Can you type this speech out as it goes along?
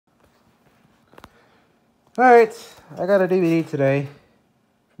Alright, I got a DVD today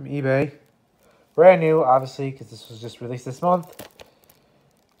from eBay. Brand new, obviously, because this was just released this month.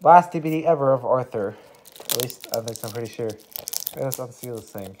 Last DVD ever of Arthur. At least, I'm pretty sure. Let's unseal this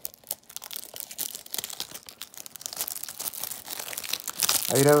thing.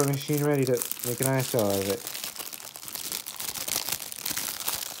 I would have a machine ready to make an ISO out of it.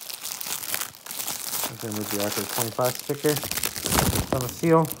 I'm going to remove the Arthur 25 sticker. It's on the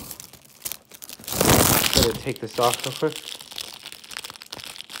seal. Better take this off real quick.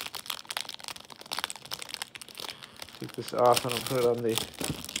 Take this off and I'll put it on the...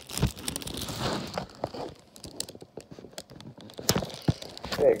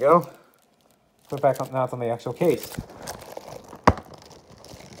 There you go. Put it back on, now it's on the actual case.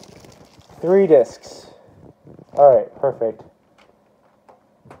 3 discs. Alright, perfect.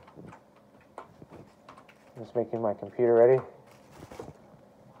 I'm just making my computer ready.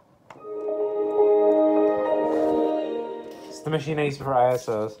 This is the machine I use for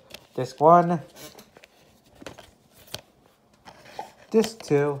ISOs. Disc 1. Disc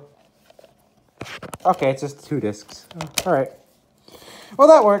 2. Okay, it's just 2 discs. Alright. Well,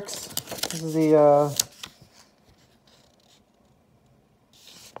 that works. This is the,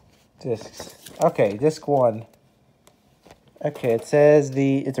 discs. Okay, disc 1. Okay, it says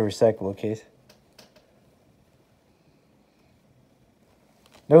it's a recyclable case.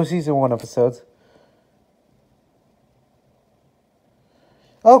 No season 1 episodes.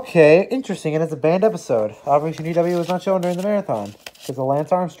 Okay, interesting, and it's a banned episode. Operation EW was not shown during the marathon because of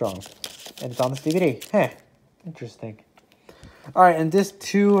Lance Armstrong, and it's on this DVD. Heh, interesting. All right, and disc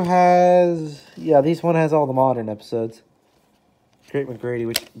 2 has, this one has all the modern episodes. Great McGrady,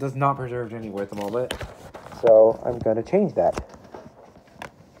 which does not preserved anywhere at the moment. So I'm going to change that.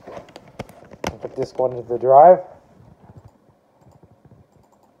 I'll put disc 1 into the drive.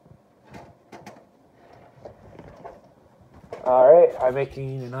 Alright, I'm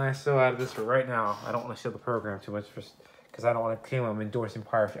making an ISO out of this for right now. I don't want to show the program too much because I don't want to claim I'm endorsing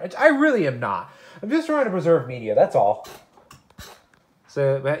piracy. I really am not. I'm just trying to preserve media, that's all.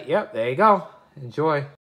 So, but, yep, there you go. Enjoy.